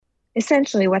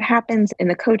essentially what happens in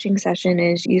the coaching session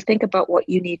is you think about what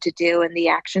you need to do and the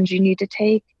actions you need to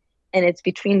take. And it's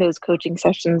between those coaching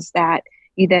sessions that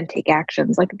you then take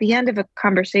actions. Like at the end of a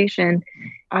conversation,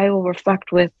 I will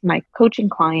reflect with my coaching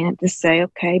client to say,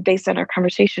 okay, based on our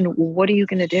conversation, what are you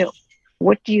going to do?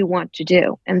 What do you want to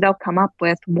do? And they'll come up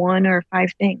with 1 or 5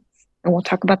 things. And we'll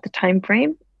talk about the time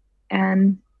frame,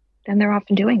 and then they're off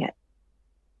and doing it.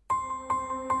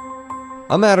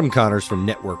 I'm Adam Connors from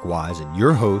NetworkWise and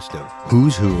your host of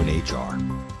Who's Who in HR.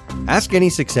 Ask any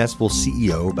successful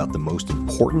CEO about the most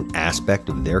important aspect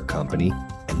of their company,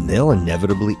 and they'll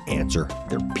inevitably answer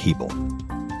their people.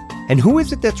 And who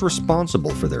is it that's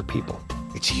responsible for their people?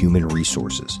 It's human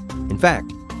resources. In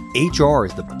fact, HR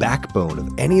is the backbone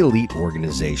of any elite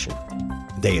organization.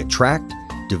 They attract,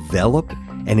 develop,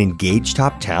 and engage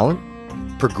top talent,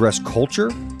 progress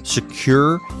culture,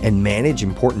 secure and manage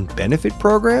important benefit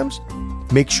programs,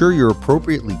 make sure you're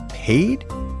appropriately paid,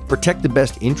 protect the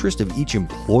best interest of each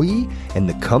employee and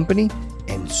the company,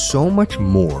 and so much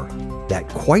more that,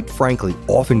 quite frankly,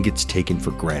 often gets taken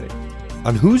for granted.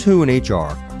 On Who's Who in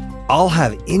HR, I'll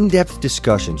have in-depth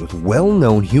discussions with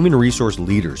well-known human resource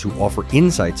leaders who offer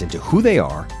insights into who they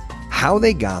are, how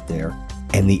they got there,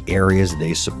 and the areas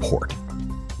they support.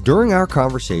 During our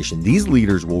conversation, these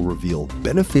leaders will reveal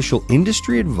beneficial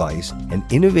industry advice and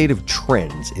innovative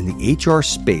trends in the HR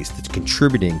space that's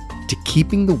contributing to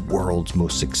keeping the world's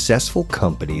most successful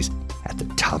companies at the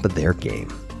top of their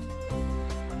game.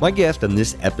 My guest on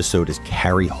this episode is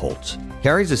Carrie Holtz.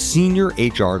 Carrie's a senior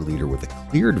HR leader with a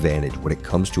clear advantage when it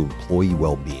comes to employee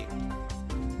well-being.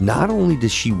 Not only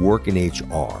does she work in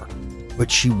HR,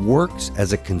 but she works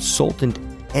as a consultant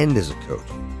and as a coach.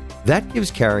 That gives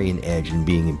Carrie an edge in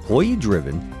being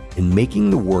employee-driven and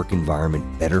making the work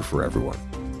environment better for everyone.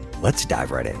 Let's dive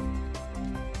right in.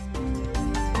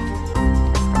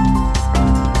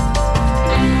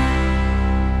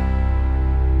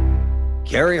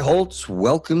 Carrie Holtz,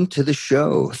 welcome to the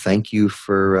show. Thank you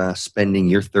for spending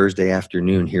your Thursday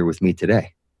afternoon here with me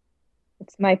today.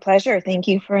 It's my pleasure. Thank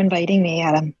you for inviting me,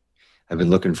 Adam. I've been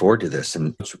looking forward to this,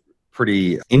 and it's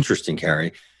pretty interesting,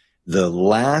 Carrie. The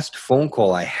last phone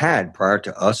call I had prior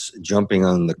to us jumping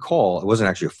on the call, it wasn't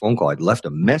actually a phone call. I'd left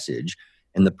a message,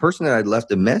 and the person that I'd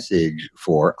left a message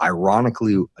for,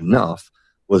 ironically enough,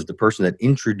 was the person that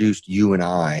introduced you and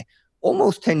I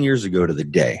almost 10 years ago to the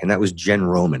day, and that was Jen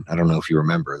Roman. I don't know if you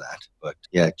remember that, but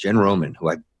yeah, Jen Roman, who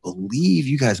I believe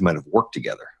you guys might have worked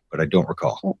together, but I don't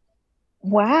recall.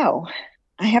 Wow.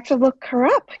 I have to look her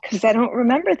up because I don't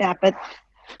remember that, but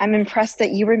I'm impressed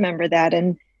that you remember that.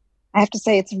 And I have to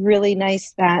say, it's really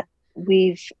nice that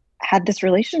we've had this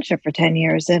relationship for 10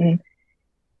 years and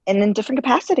in different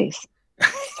capacities.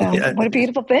 So yeah. What a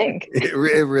beautiful thing. It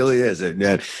really is. And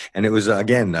it was,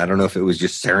 again, I don't know if it was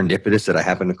just serendipitous that I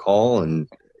happened to call. And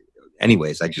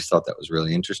anyways, I just thought that was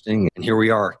really interesting. And here we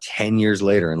are 10 years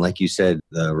later. And like you said,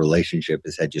 the relationship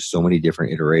has had just so many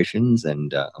different iterations.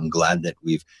 And I'm glad that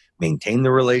we've maintained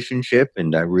the relationship.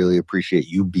 And I really appreciate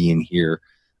you being here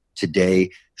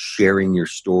today, sharing your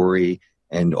story,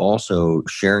 and also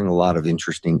sharing a lot of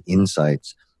interesting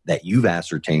insights that you've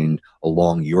ascertained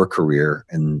along your career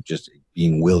and just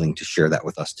being willing to share that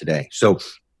with us today. So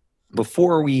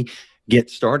before we get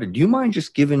started, do you mind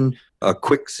just giving a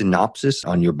quick synopsis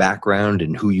on your background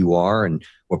and who you are and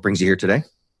what brings you here today?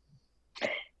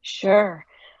 Sure.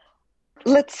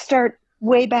 Let's start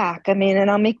way back.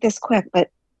 And I'll make this quick, but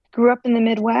grew up in the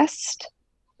Midwest,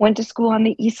 went to school on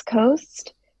the East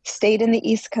Coast, stayed in the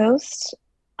East Coast.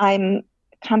 I'm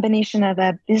a combination of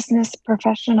a business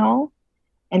professional,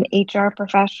 an HR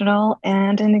professional,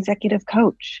 and an executive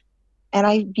coach. And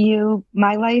I view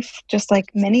my life, just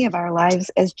like many of our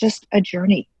lives, as just a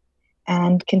journey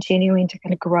and continuing to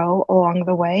kind of grow along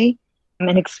the way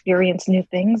and experience new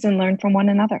things and learn from one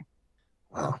another.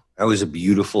 Wow, that was a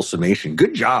beautiful summation.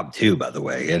 Good job, too, by the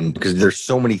way. And because there's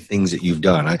so many things that you've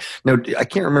done. I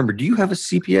can't remember. Do you have a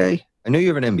CPA? I know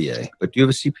you have an MBA, but do you have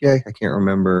a CPA? I can't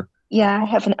remember. Yeah, I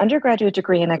have an undergraduate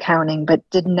degree in accounting, but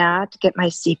did not get my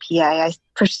CPA. I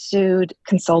pursued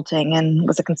consulting and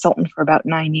was a consultant for about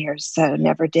 9 years, so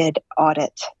never did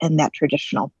audit in that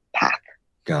traditional path.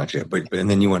 Gotcha. And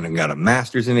then you went and got a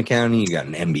master's in accounting, you got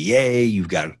an MBA, you've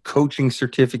got coaching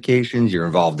certifications, you're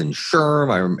involved in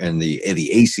SHRM and the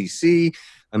ACC.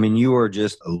 You are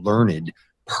just a learned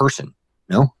person,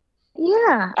 no?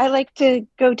 Yeah, I like to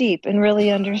go deep and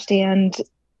really understand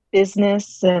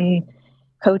business and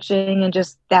coaching and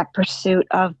just that pursuit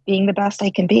of being the best I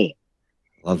can be.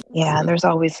 Love that. Yeah, there's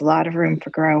always a lot of room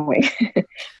for growing.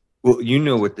 Well, you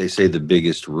know what they say the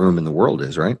biggest room in the world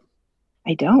is, right?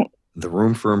 I don't. The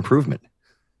room for improvement.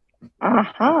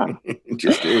 Uh-huh. It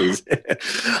just is.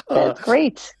 That's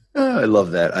great. I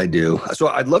love that. I do. So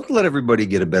I'd love to let everybody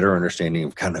get a better understanding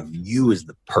of kind of you as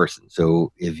the person.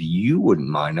 So if you wouldn't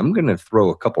mind, I'm going to throw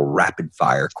a couple rapid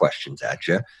fire questions at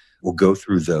you. We'll go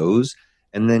through those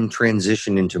and then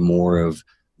transition into more of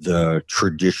the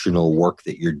traditional work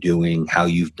that you're doing, how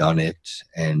you've done it,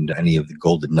 and any of the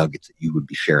golden nuggets that you would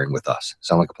be sharing with us.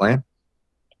 Sound like a plan?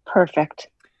 Perfect.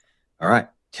 All right.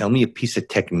 Tell me a piece of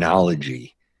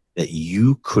technology that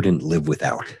you couldn't live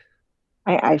without.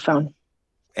 My iPhone.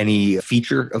 Any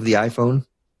feature of the iPhone?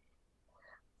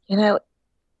 You know,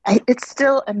 it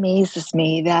still amazes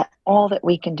me that all that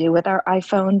we can do with our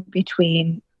iPhone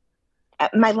between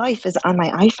my life is on my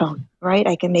iPhone, right?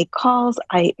 I can make calls.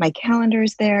 My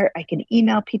calendar's there. I can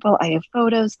email people. I have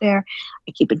photos there.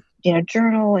 I keep a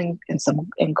journal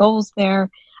and goals there.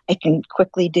 I can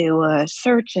quickly do a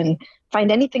search and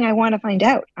find anything I want to find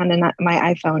out on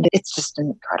my iPhone. It's just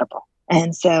incredible.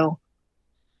 And so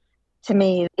to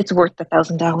me, it's worth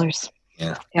 $1,000.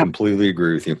 Yeah, completely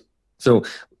agree with you. So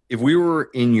if we were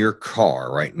in your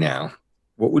car right now,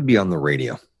 what would be on the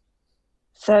radio?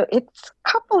 So it's a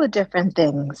couple of different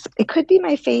things. It could be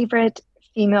my favorite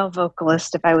female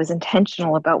vocalist if I was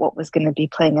intentional about what was going to be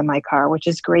playing in my car, which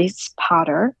is Grace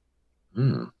Potter.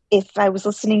 If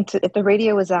the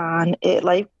radio was on, it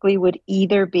likely would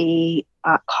either be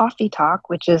Coffee Talk,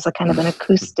 which is a kind of an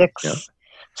acoustics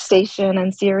station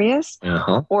on Sirius,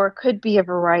 or it could be a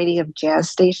variety of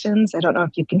jazz stations. I don't know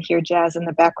if you can hear jazz in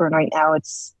the background right now.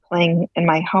 It's playing in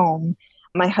my home.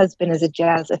 My husband is a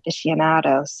jazz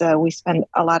aficionado, so we spend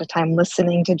a lot of time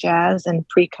listening to jazz, and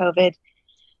pre-COVID,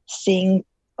 seeing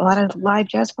a lot of live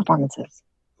jazz performances.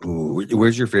 Ooh,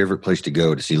 where's your favorite place to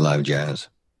go to see live jazz?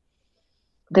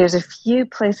 There's a few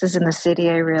places in the city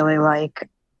I really like.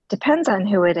 Depends on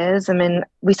who it is. I mean,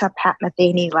 we saw Pat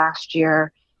Metheny last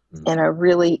year in a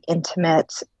really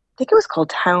intimate, I think it was called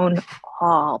Town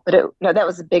Hall, but that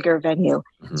was a bigger venue.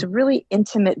 It's a really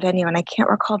intimate venue, and I can't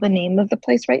recall the name of the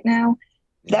place right now.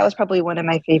 That was probably one of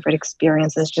my favorite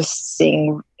experiences, just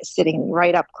sitting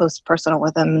right up close personal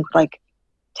with him, like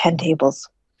 10 tables.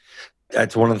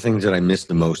 That's one of the things that I miss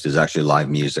the most is actually live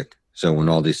music. So when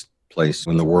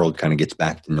when the world kind of gets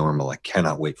back to normal, I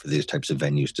cannot wait for these types of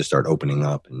venues to start opening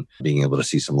up and being able to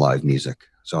see some live music.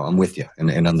 So I'm with you.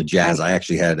 And on the jazz, I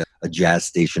actually had a jazz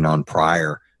station on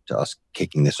prior to us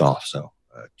kicking this off. So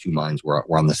two minds were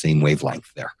on the same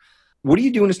wavelength there. What are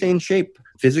you doing to stay in shape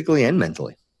physically and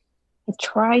mentally? I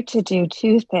try to do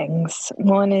two things.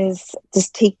 One is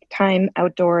just take time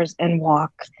outdoors and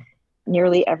walk.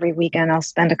 Nearly every weekend, I'll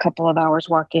spend a couple of hours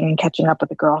walking and catching up with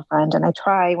a girlfriend. And I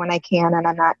try when I can, and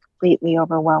I'm not completely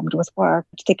overwhelmed with work,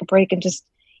 to take a break and just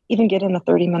even get in a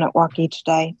 30-minute walk each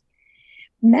day.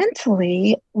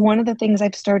 Mentally, one of the things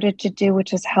I've started to do,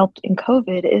 which has helped in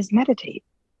COVID, is meditate.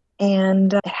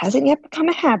 And it hasn't yet become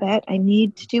a habit. I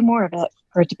need to do more of it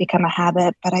for it to become a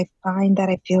habit, but I find that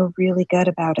I feel really good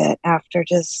about it after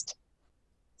just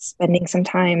spending some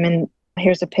time. And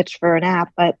here's a pitch for an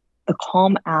app, but the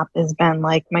Calm app has been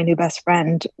like my new best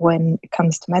friend when it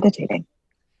comes to meditating.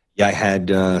 Yeah, I had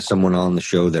someone on the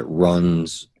show that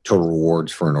runs Total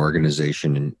Rewards for an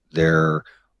organization, and their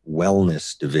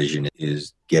wellness division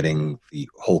is getting the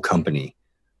whole company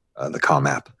the Calm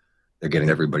app. They're getting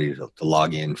everybody to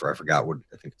log in for, I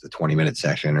think it's a 20-minute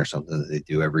session or something that they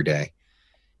do every day.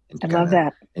 I love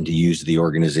that. And to use the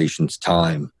organization's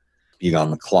time, being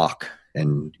on the clock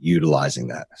and utilizing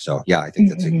that. So yeah, I think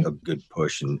that's a good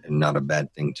push and not a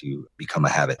bad thing to become a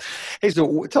habit. Hey,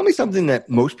 so tell me something that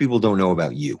most people don't know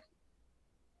about you.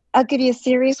 I'll give you a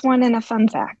serious one and a fun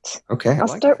fact. Okay. I'll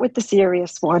start with the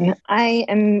serious one. I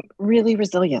am really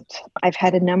resilient. I've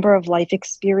had a number of life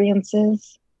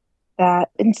experiences that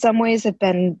in some ways have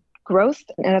been growth,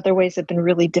 and in other ways have been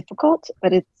really difficult,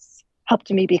 but it's helped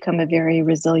me become a very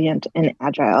resilient and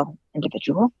agile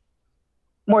individual,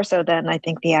 more so than I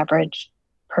think the average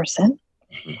person.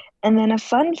 And then a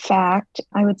fun fact,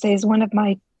 I would say, is one of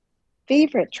my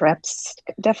favorite trips,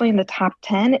 definitely in the top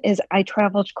 10, is I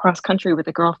traveled cross country with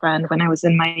a girlfriend when I was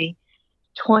in my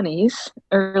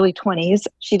early 20s.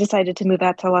 She decided to move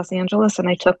out to Los Angeles, and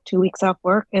I took 2 weeks off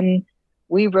work and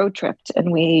we road tripped,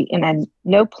 and had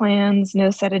no plans,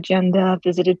 no set agenda,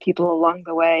 visited people along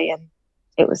the way, and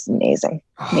it was amazing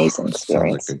experience.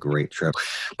 Sounds like a great trip.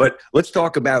 But let's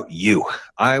talk about you.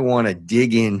 I want to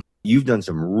dig in. You've done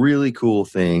some really cool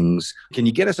things. Can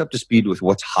you get us up to speed with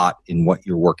what's hot in what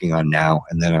you're working on now?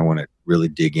 And then I want to really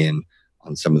dig in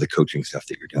on some of the coaching stuff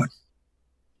that you're doing.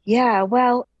 Yeah,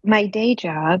 well, my day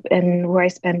job and where I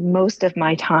spend most of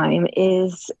my time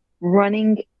is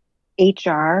running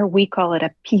HR. We call it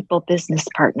a people business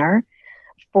partner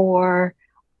for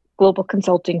global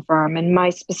consulting firm, and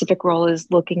my specific role is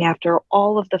looking after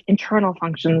all of the internal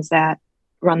functions that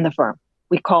run the firm.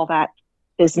 We call that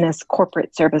business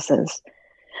corporate services,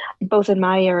 both in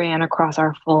my area and across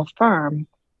our full firm.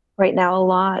 Right now, a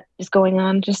lot is going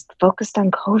on just focused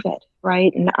on COVID,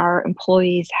 right? And our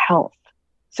employees' health.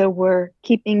 So we're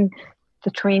keeping the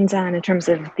trains on in terms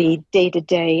of the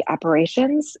day-to-day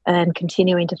operations and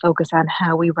continuing to focus on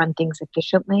how we run things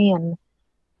efficiently and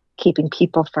keeping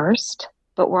people first.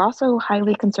 But we're also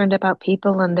highly concerned about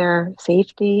people and their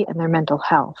safety and their mental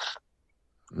health,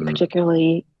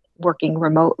 particularly working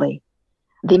remotely.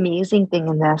 The amazing thing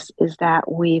in this is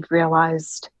that we've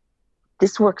realized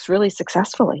this works really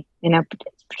successfully,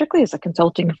 particularly as a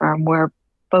consulting firm where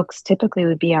folks typically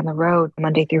would be on the road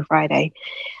Monday through Friday.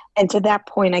 And to that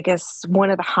point, I guess one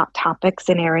of the hot topics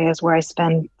in areas where I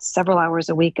spend several hours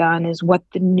a week on is what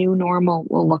the new normal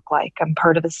will look like. I'm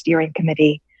part of a steering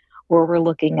committee where we're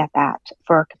looking at that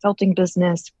for our consulting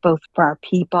business, both for our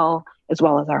people as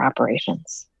well as our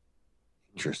operations.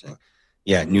 Interesting.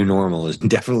 Yeah, new normal is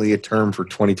definitely a term for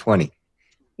 2020.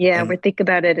 Yeah, we think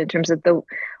about it in terms of the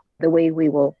way we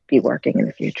will be working in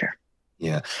the future.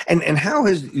 Yeah. And how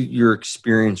has your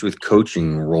experience with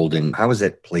coaching rolled in? How has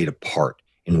that played a part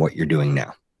in what you're doing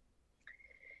now?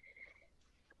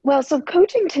 Well, so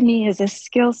coaching to me is a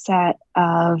skill set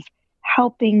of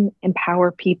helping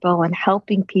empower people and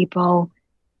helping people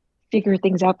figure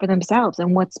things out for themselves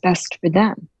and what's best for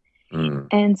them.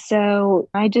 And so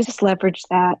I just leverage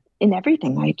that in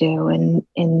everything I do, and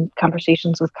in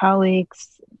conversations with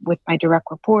colleagues, with my direct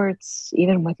reports,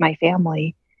 even with my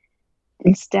family.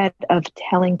 Instead of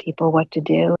telling people what to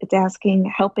do, it's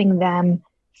helping them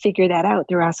figure that out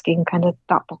through asking kind of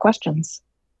thoughtful questions.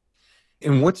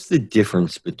 And what's the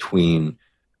difference between,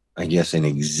 I guess, an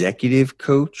executive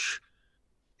coach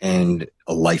and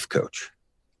a life coach?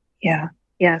 Yeah.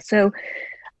 So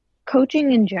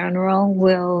coaching in general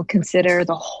will consider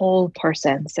the whole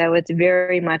person. So it's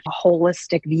very much a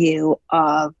holistic view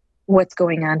of what's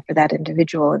going on for that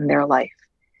individual in their life.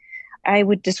 I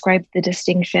would describe the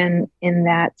distinction in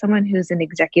that someone who's an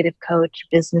executive coach,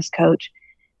 business coach,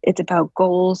 it's about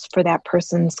goals for that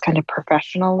person's kind of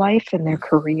professional life and their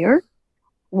career,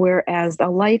 whereas a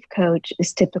life coach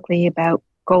is typically about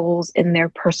goals in their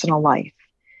personal life.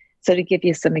 So to give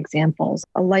you some examples,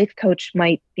 a life coach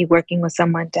might be working with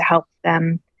someone to help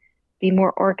them be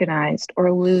more organized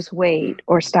or lose weight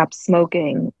or stop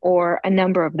smoking or a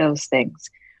number of those things.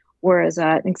 Whereas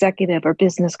an executive or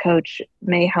business coach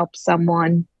may help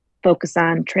someone focus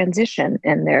on transition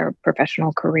in their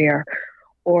professional career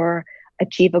or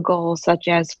achieve a goal such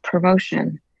as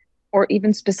promotion, or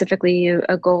even specifically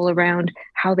a goal around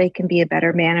how they can be a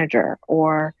better manager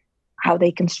or how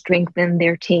they can strengthen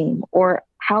their team or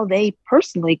how they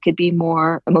personally could be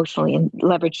more emotionally and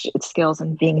leverage its skills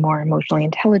and being more emotionally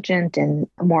intelligent and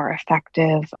more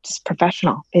effective, just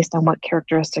professional based on what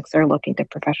characteristics they're looking to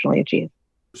professionally achieve.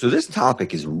 So this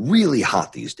topic is really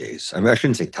hot these days. I mean, I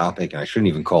shouldn't say topic, and I shouldn't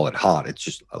even call it hot. It's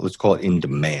just, let's call it in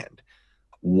demand.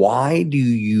 Why do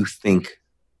you think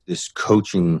this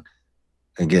coaching,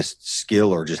 I guess,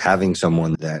 skill or just having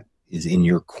someone that is in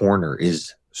your corner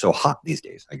is so hot these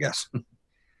days, I guess?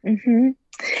 Mm-hmm.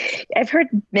 I've heard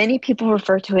many people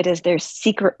refer to it as their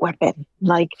secret weapon.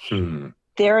 Like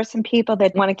there are some people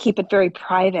that want to keep it very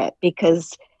private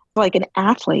because like an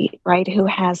athlete, right, who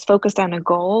has focused on a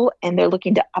goal and they're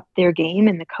looking to up their game,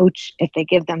 and the coach, if they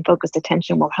give them focused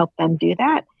attention, will help them do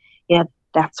that. Yeah,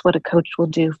 that's what a coach will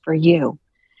do for you.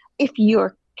 If you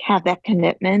have that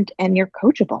commitment and you're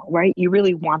coachable, right, you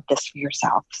really want this for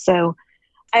yourself. So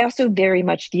I also very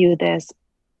much view this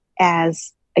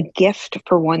as a gift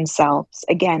for oneself.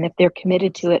 Again, if they're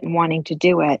committed to it and wanting to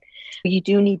do it, you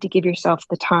do need to give yourself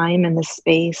the time and the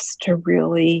space to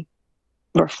really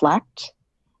reflect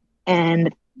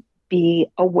and be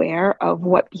aware of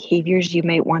what behaviors you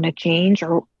may want to change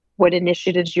or what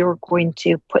initiatives you're going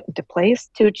to put into place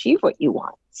to achieve what you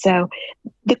want. So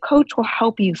the coach will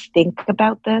help you think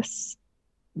about this,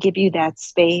 give you that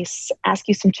space, ask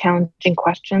you some challenging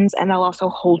questions, and they'll also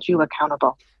hold you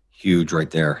accountable. Huge right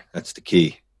there. That's the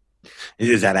key.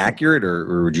 Is that accurate,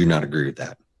 or would you not agree with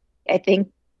that? I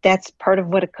think that's part of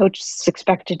what a coach is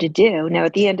expected to do. Now,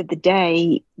 at the end of the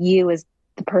day, you as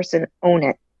the person own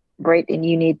it, right? And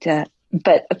you need to,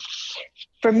 but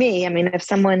for me, I mean, if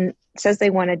someone says they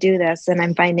want to do this and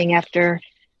I'm finding after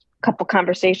a couple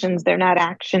conversations, they're not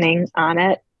actioning on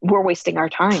it, we're wasting our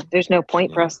time. There's no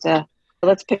point for us to,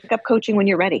 let's pick up coaching when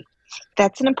you're ready.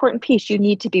 That's an important piece. You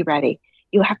need to be ready.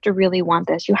 You have to really want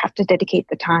this. You have to dedicate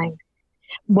the time.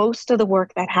 Most of the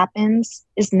work that happens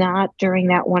is not during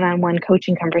that one-on-one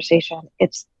coaching conversation.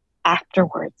 It's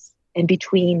afterwards. in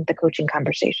between the coaching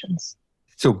conversations.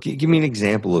 So give me an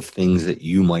example of things that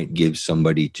you might give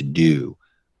somebody to do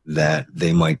that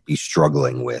they might be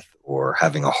struggling with or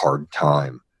having a hard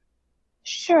time.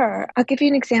 Sure. I'll give you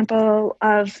an example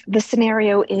of the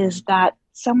scenario is that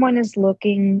someone is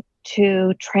looking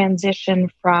to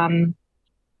transition from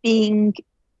being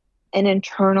an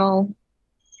internal,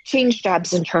 change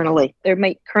jobs internally. There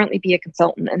might currently be a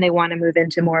consultant and they want to move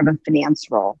into more of a finance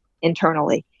role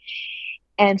internally.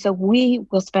 And so we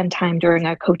will spend time during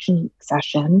our coaching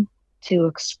session to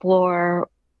explore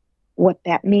what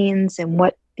that means and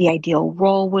what the ideal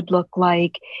role would look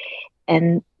like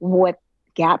and what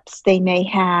gaps they may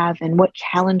have and what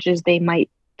challenges they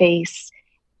might face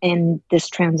in this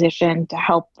transition to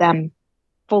help them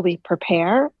fully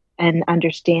prepare and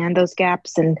understand those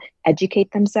gaps and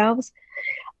educate themselves.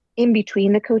 In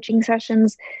between the coaching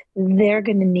sessions, they're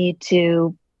going to need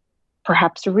to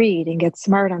perhaps read and get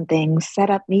smart on things,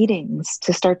 set up meetings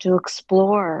to start to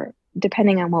explore,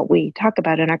 depending on what we talk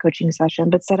about in our coaching session,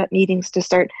 but set up meetings to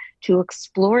start to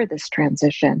explore this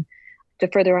transition, to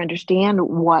further understand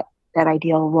what that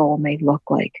ideal role may look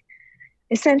like.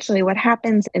 Essentially, what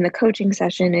happens in the coaching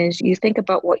session is you think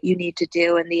about what you need to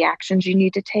do and the actions you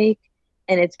need to take,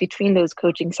 and it's between those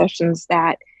coaching sessions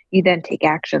that you then take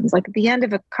actions. Like at the end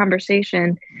of a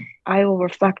conversation, I will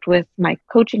reflect with my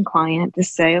coaching client to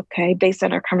say, okay, based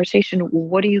on our conversation,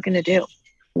 what are you going to do?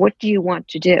 What do you want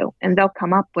to do? And they'll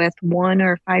come up with 1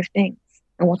 or 5 things.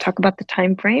 And we'll talk about the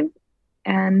time frame,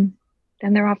 and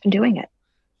then they're off and doing it.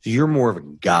 So you're more of a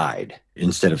guide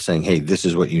instead of saying, hey, this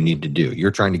is what you need to do.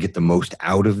 You're trying to get the most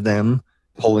out of them,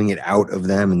 pulling it out of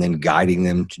them and then guiding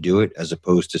them to do it, as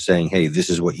opposed to saying, hey, this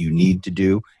is what you need to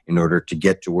do in order to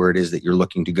get to where it is that you're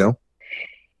looking to go?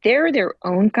 They're their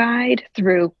own guide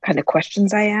through kind of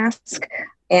questions I ask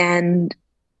and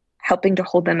helping to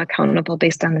hold them accountable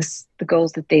based on the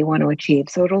goals that they want to achieve.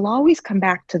 So it'll always come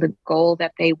back to the goal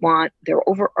that they want, their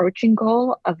overarching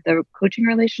goal of the coaching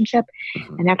relationship,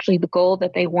 and actually the goal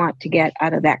that they want to get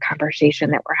out of that conversation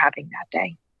that we're having that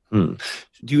day. Do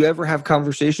you ever have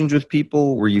conversations with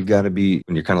people where you've got to be,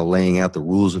 when you're kind of laying out the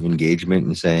rules of engagement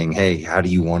and saying, hey, how do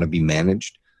you want to be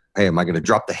managed? Hey, am I going to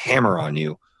drop the hammer on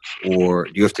you? Or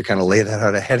do you have to kind of lay that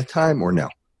out ahead of time or no?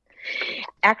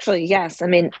 Actually, yes. I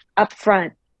mean, up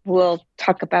front, we'll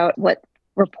talk about what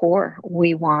rapport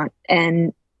we want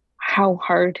and how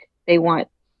hard they want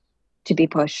to be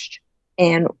pushed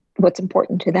and what's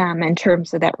important to them in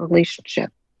terms of that relationship.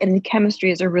 And the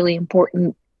chemistry is a really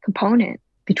important component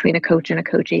between a coach and a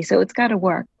coachee. So it's got to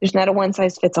work. There's not a one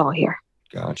size fits all here.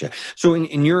 Gotcha. So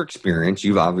in your experience,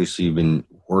 you've obviously been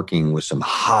working with some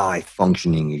high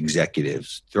functioning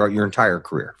executives throughout your entire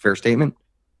career. Fair statement?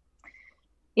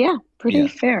 Yeah, pretty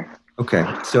fair. Okay.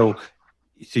 So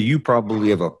you probably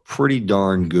have a pretty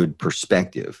darn good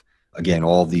perspective. Again,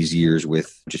 all these years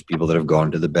with just people that have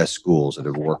gone to the best schools, that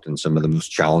have worked in some of the most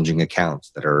challenging accounts,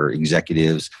 that are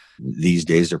executives. These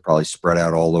days, they're probably spread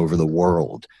out all over the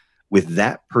world. With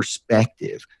that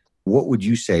perspective, what would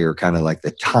you say are kind of like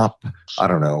the top,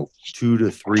 2 to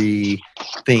 3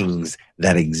 things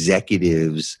that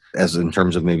executives, as in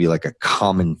terms of maybe like a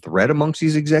common thread amongst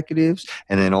these executives,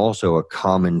 and then also a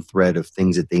common thread of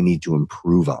things that they need to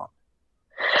improve on?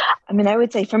 I mean, I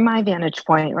would say from my vantage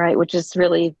point, right, which is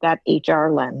really that HR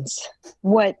lens,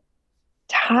 what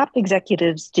top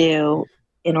executives do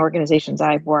in organizations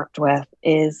I've worked with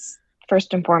is,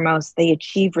 first and foremost, they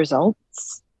achieve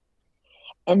results.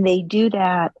 And they do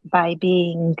that by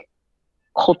being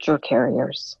culture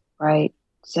carriers, right?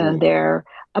 So they're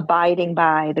abiding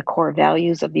by the core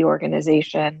values of the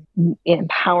organization,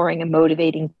 empowering and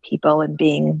motivating people, and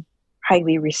being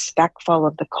highly respectful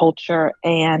of the culture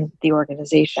and the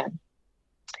organization.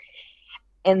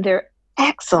 And they're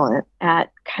excellent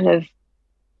at kind of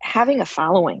having a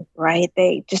following, right?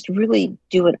 They just really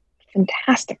do a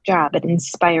fantastic job at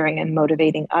inspiring and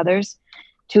motivating others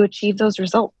to achieve those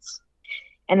results.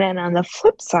 And then on the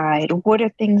flip side, what are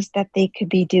things that they could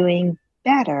be doing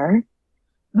better?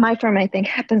 My firm, I think,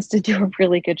 happens to do a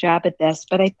really good job at this,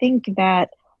 but I think that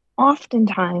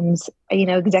oftentimes,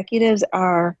 executives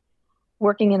are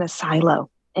working in a silo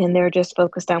and they're just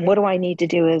focused on what do I need to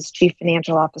do as chief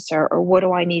financial officer or what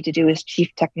do I need to do as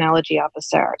chief technology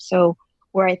officer? So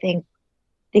where I think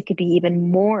they could be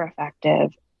even more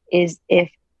effective is if,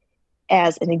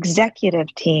 as an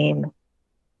executive team,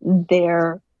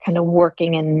 they're kind of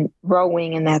working and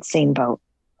rowing in that same boat,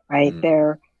 right?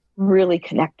 They're really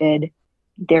connected.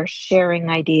 They're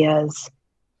sharing ideas,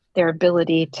 their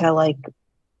ability to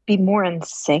be more in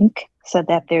sync so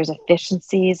that there's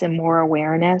efficiencies and more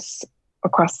awareness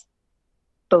across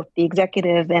both the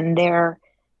executive and their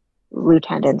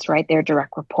lieutenants, right? They're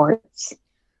direct reports.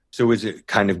 So is it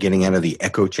kind of getting out of the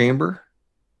echo chamber?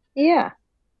 Yeah,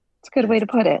 it's a good way to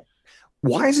put it.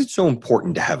 Why is it so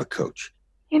important to have a coach?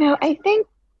 I think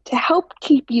to help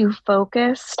keep you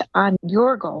focused on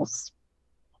your goals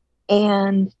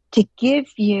and to give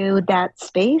you that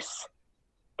space,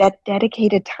 that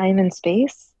dedicated time and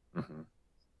space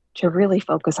to really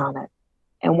focus on it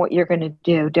and what you're going to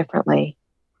do differently,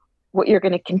 what you're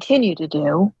going to continue to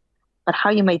do, but how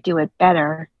you might do it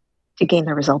better to gain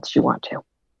the results you want to.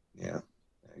 Yeah,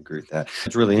 I agree with that.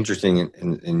 It's really interesting.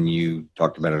 And you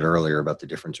talked about it earlier about the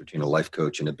difference between a life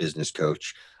coach and a business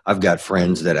coach. I've got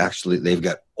friends that actually, they've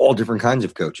got all different kinds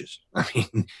of coaches. I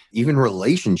mean, even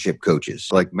relationship coaches,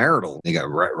 like marital, they got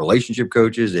relationship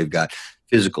coaches, they've got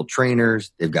physical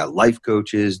trainers, they've got life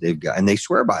coaches, and they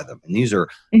swear by them. And these are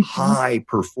high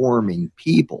performing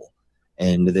people,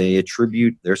 and they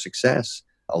attribute their success.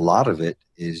 A lot of it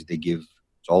is it's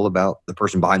all about the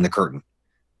person behind the curtain.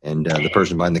 And the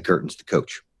person behind the curtain's the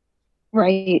coach.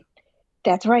 Right.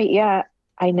 That's right. Yeah.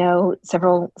 I know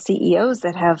several CEOs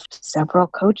that have several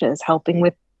coaches helping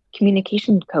with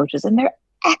communication coaches, and they're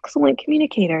excellent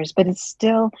communicators, but it's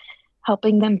still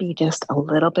helping them be just a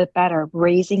little bit better,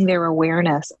 raising their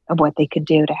awareness of what they could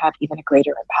do to have even a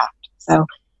greater impact. So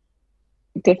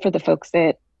good for the folks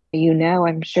that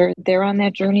I'm sure they're on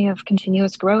that journey of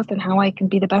continuous growth and how I can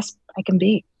be the best I can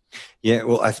be. Yeah,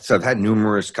 well, I've had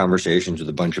numerous conversations with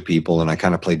a bunch of people, and I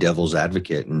kind of play devil's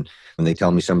advocate. And when they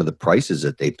tell me some of the prices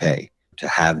that they pay to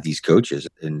have these coaches,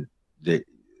 and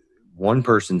one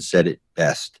person said it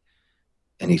best,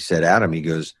 and he said, Adam, he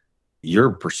goes,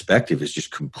 your perspective is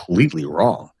just completely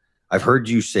wrong. I've heard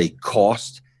you say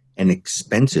cost and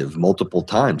expensive multiple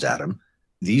times, Adam.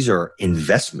 These are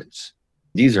investments.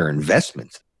 These are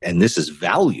investments, and this is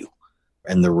value.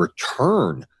 And the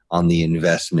return on the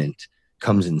investment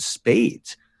comes in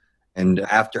spades. And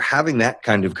after having that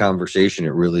kind of conversation, it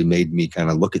really made me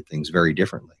kind of look at things very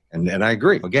differently. And I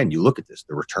agree. Again, you look at this,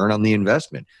 the return on the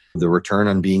investment, the return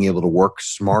on being able to work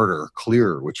smarter,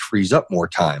 clearer, which frees up more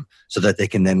time so that they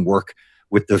can then work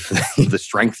with the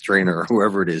strength trainer or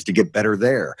whoever it is to get better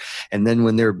there. And then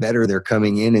when they're better, they're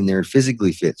coming in and they're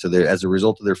physically fit. So as a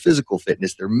result of their physical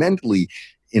fitness, they're mentally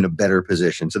in a better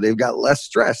position. So they've got less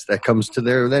stress that comes to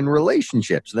their then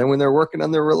relationships. And then when they're working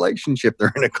on their relationship,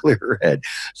 they're in a clearer head.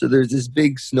 So there's this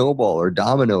big snowball or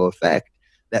domino effect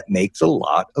that makes a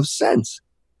lot of sense.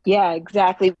 Yeah,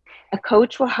 exactly. A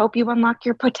coach will help you unlock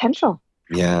your potential.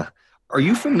 Yeah. Are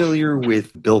you familiar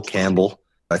with Bill Campbell?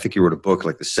 I think he wrote a book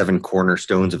like The 7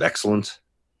 Cornerstones of Excellence.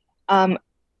 I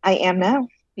am now.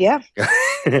 Yeah.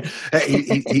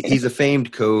 He's a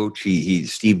famed coach.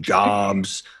 He's Steve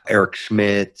Jobs, Eric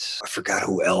Schmidt. I forgot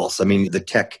who else. I mean,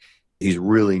 he's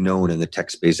really known in the tech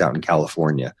space out in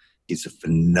California. He's a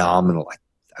phenomenal,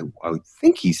 I would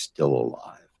think he's still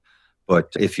alive.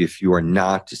 But if you are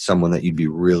not someone that you'd be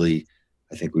really,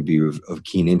 I think would be of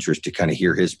keen interest to kind of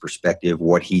hear his perspective,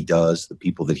 what he does, the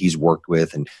people that he's worked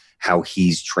with and how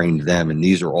he's trained them. And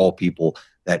these are all people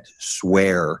that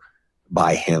swear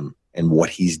by him and what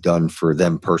he's done for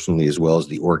them personally, as well as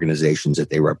the organizations that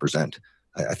they represent.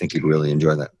 I think you'd really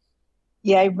enjoy that.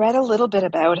 Yeah, I read a little bit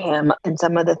about him and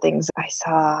some of the things I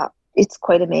saw. It's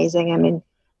quite amazing. I mean,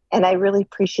 and I really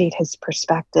appreciate his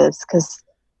perspectives because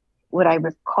what I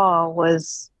recall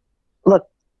was, look,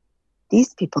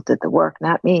 these people did the work,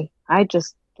 not me. I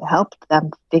just helped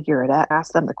them figure it out,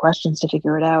 asked them the questions to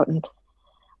figure it out. And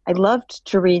I loved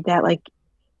to read that, like,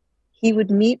 he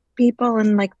would meet people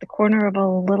in like the corner of a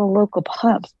little local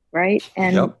pub, right?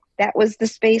 And that was the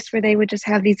space where they would just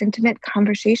have these intimate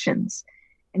conversations.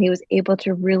 And he was able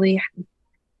to really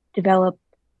develop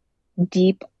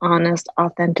deep, honest,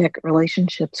 authentic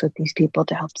relationships with these people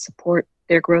to help support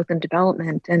their growth and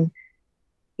development. And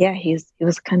yeah, he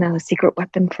was kind of a secret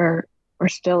weapon or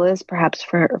still is perhaps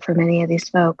for many of these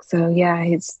folks. So yeah,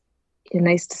 he's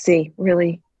nice to see,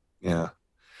 really. Yeah.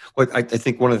 Well, I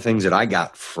think one of the things that I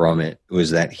got from it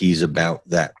was that he's about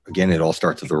that. Again, it all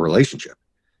starts with a relationship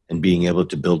and being able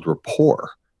to build rapport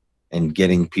and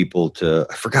getting people to,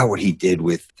 I forgot what he did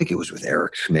with, I think it was with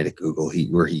Eric Schmidt at Google,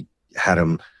 where he had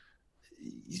him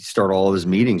start all of his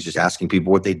meetings just asking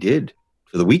people what they did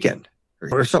for the weekend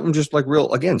or something just like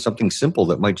something simple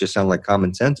that might just sound like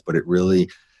common sense, but they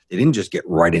didn't just get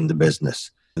right into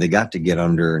business. They got to get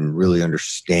under and really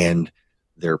understand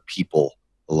their people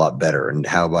a lot better, and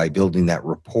how by building that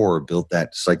rapport, built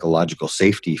that psychological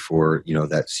safety for,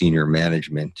 that senior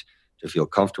management to feel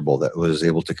comfortable, that was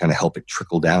able to kind of help it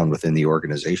trickle down within the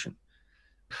organization.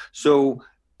 So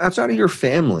outside of your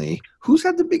family, who's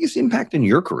had the biggest impact in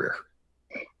your career?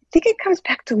 I think it comes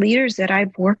back to leaders that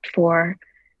I've worked for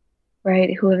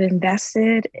right, who have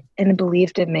invested and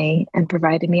believed in me and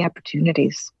provided me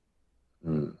opportunities.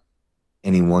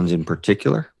 Any ones in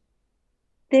particular?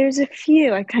 There's a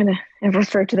few. I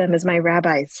refer to them as my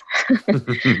rabbis.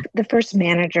 The first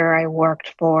manager I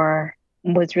worked for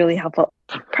was really helpful.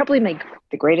 Probably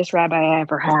the greatest rabbi I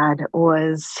ever had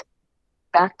was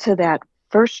back to that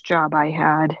first job I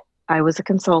had. I was a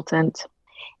consultant,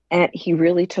 and he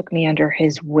really took me under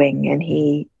his wing.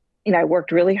 And I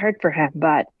worked really hard for him,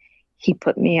 but he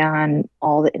put me on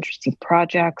all the interesting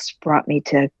projects, brought me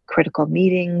to critical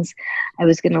meetings. I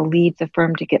was going to leave the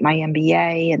firm to get my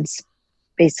MBA and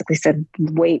basically said,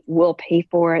 wait, we'll pay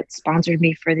for it, sponsored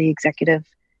me for the executive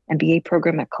MBA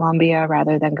program at Columbia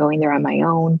rather than going there on my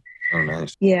own. Oh,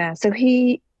 nice. Yeah. So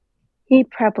he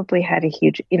probably had a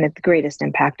huge, the greatest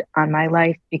impact on my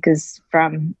life because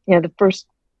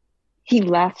he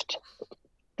left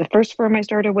the first firm I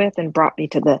started with and brought me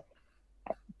to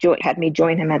had me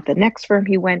join him at the next firm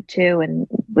he went to and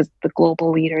was the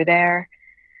global leader there.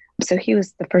 So he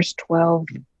was the first 12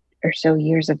 or so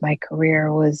years of my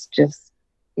career was just,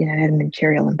 had a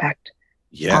material impact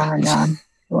on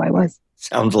who I was.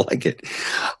 Sounds like it.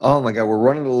 Oh my God, we're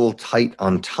running a little tight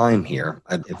on time here.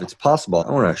 If it's possible,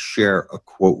 I want to share a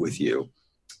quote with you,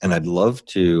 and I'd love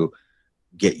to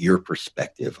get your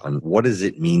perspective on what does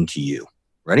it mean to you.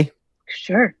 Ready?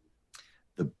 Sure.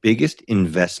 The biggest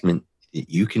investment that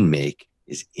you can make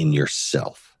is in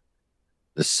yourself.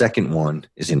 The second one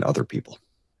is in other people.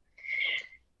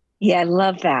 Yeah, I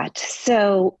love that.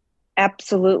 So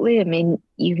absolutely. I mean,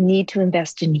 you need to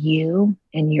invest in you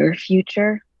and your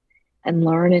future and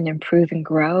learn and improve and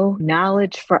grow.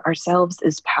 Knowledge for ourselves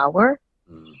is power.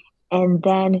 And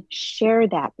then share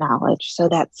that knowledge. So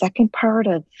that second part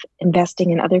of investing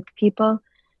in other people,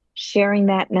 sharing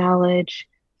that knowledge,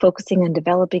 focusing on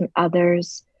developing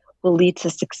others will lead to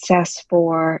success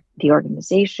for the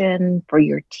organization, for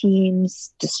your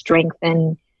teams, to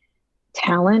strengthen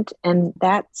talent. And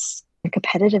that's a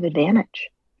competitive advantage.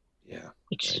 Yeah,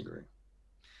 I agree.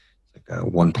 It's like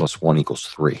 1 + 1 =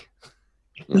 3.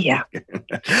 Yeah.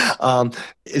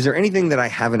 Is there anything that I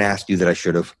haven't asked you that I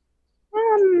should have?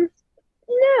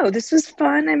 No, this was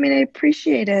fun. I mean, I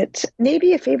appreciate it.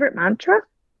 Maybe a favorite mantra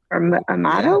or a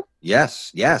motto? Yeah.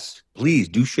 Yes. Please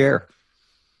do share.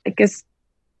 I guess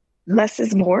less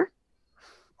is more.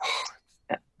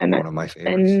 One of my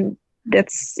favorites. And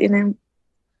that's,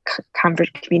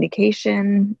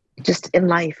 communication, just in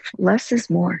life, less is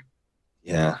more.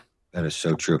 Yeah, that is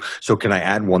so true. So can I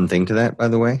add one thing to that, by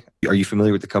the way? Are you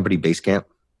familiar with the company Basecamp?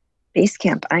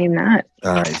 Basecamp, I am not.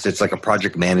 It's like a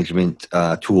project management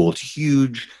tool. It's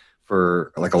huge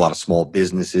for like a lot of small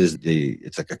businesses.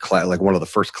 It's like like one of the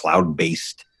first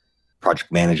cloud-based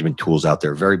project management tools out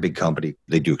there. Very big company.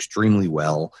 They do extremely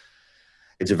well.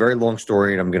 It's a very long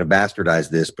story, and I'm going to bastardize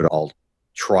this, but I'll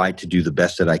try to do the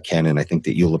best that I can, and I think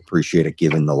that you'll appreciate it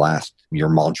given your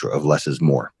mantra of less is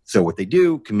more. So what they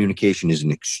do, communication is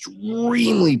an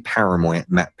extremely paramount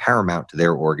to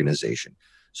their organization.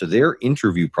 So their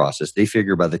interview process, they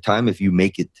figure by the time if you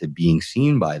make it to being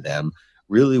seen by them,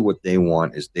 really what they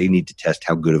want is they need to test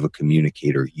how good of a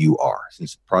communicator you are.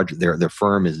 Since their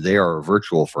firm they are a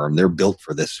virtual firm, they're built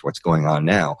for this, what's going on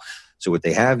now. So what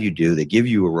they have you do, they give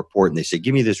you a report and they say,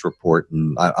 give me this report.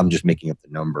 And I'm just making up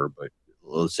the number, but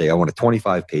let's say I want a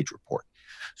 25-page report.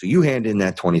 So you hand in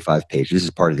that 25 pages. This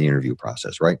is part of the interview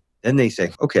process, right? Then they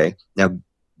say, okay, now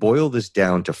boil this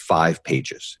down to 5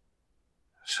 pages.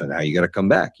 So now you got to come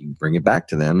back. You bring it back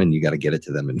to them and you got to get it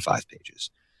to them in 5 pages.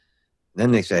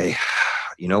 Then they say,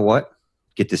 you know what?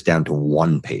 Get this down to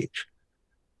 1 page.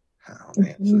 Oh,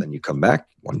 man. So then you come back,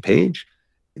 1 page.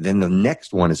 Then the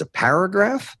next one is a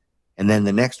paragraph. And then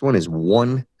the next one is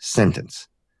 1 sentence.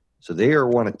 So they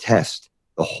want to test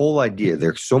the whole idea.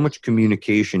 There's so much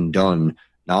communication done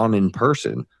non in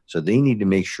person. So they need to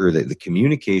make sure that the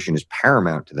communication is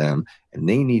paramount to them, and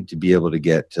they need to be able to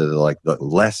get to the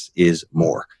less is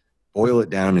more. Boil it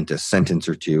down into a sentence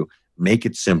or 2, make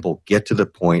it simple, get to the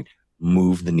point,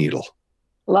 move the needle.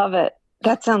 Love it.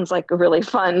 That sounds like a really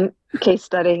fun case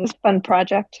study, fun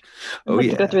project.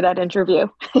 To go through that interview.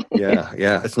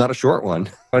 Yeah. It's not a short one,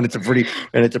 and it's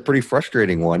a pretty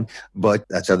frustrating one, but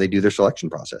that's how they do their selection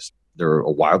process. They're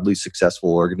a wildly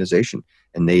successful organization,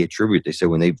 and they say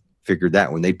when they figured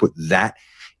that, when they put that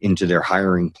into their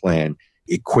hiring plan,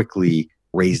 it quickly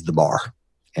raised the bar,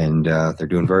 and they're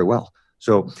doing very well.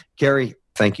 So, Carrie,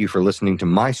 thank you for listening to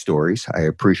my stories. I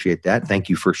appreciate that. Thank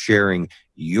you for sharing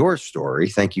your story.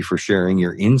 Thank you for sharing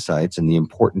your insights and the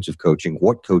importance of coaching,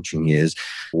 what coaching is,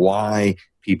 why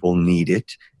people need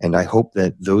it. And I hope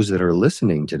that those that are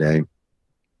listening today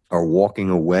are walking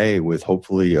away with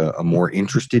hopefully a more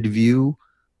interested view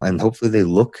and hopefully they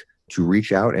look to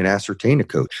reach out and ascertain a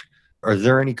coach. Are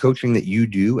there any coaching that you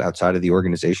do outside of the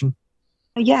organization?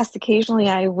 Yes, occasionally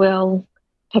I will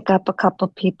pick up a couple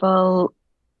people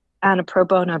on a pro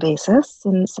bono basis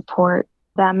and support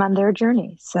them on their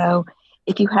journey. So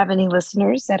if you have any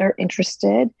listeners that are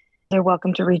interested, they're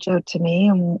welcome to reach out to me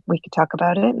and we could talk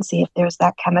about it and see if there's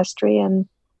that chemistry and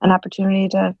an opportunity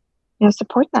to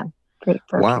support them for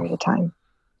a period of time.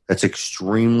 That's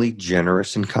extremely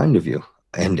generous and kind of you.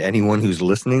 And anyone who's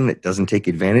listening that doesn't take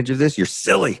advantage of this, you're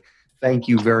silly. Thank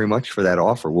you very much for that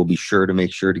offer. We'll be sure to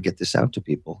make sure to get this out to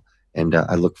people. And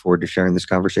I look forward to sharing this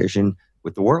conversation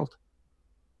with the world.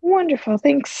 Wonderful.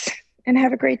 Thanks. And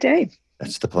have a great day.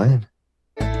 That's the plan.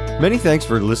 Many thanks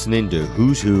for listening to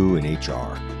Who's Who in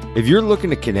HR. If you're looking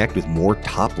to connect with more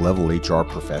top-level HR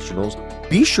professionals,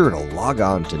 be sure to log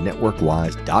on to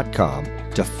networkwise.com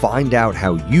to find out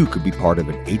how you could be part of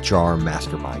an HR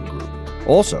mastermind group.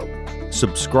 Also,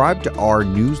 subscribe to our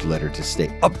newsletter to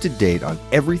stay up to date on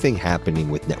everything happening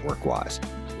with NetworkWise.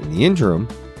 In the interim,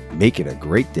 make it a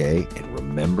great day and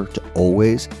remember to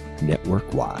always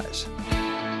network wise.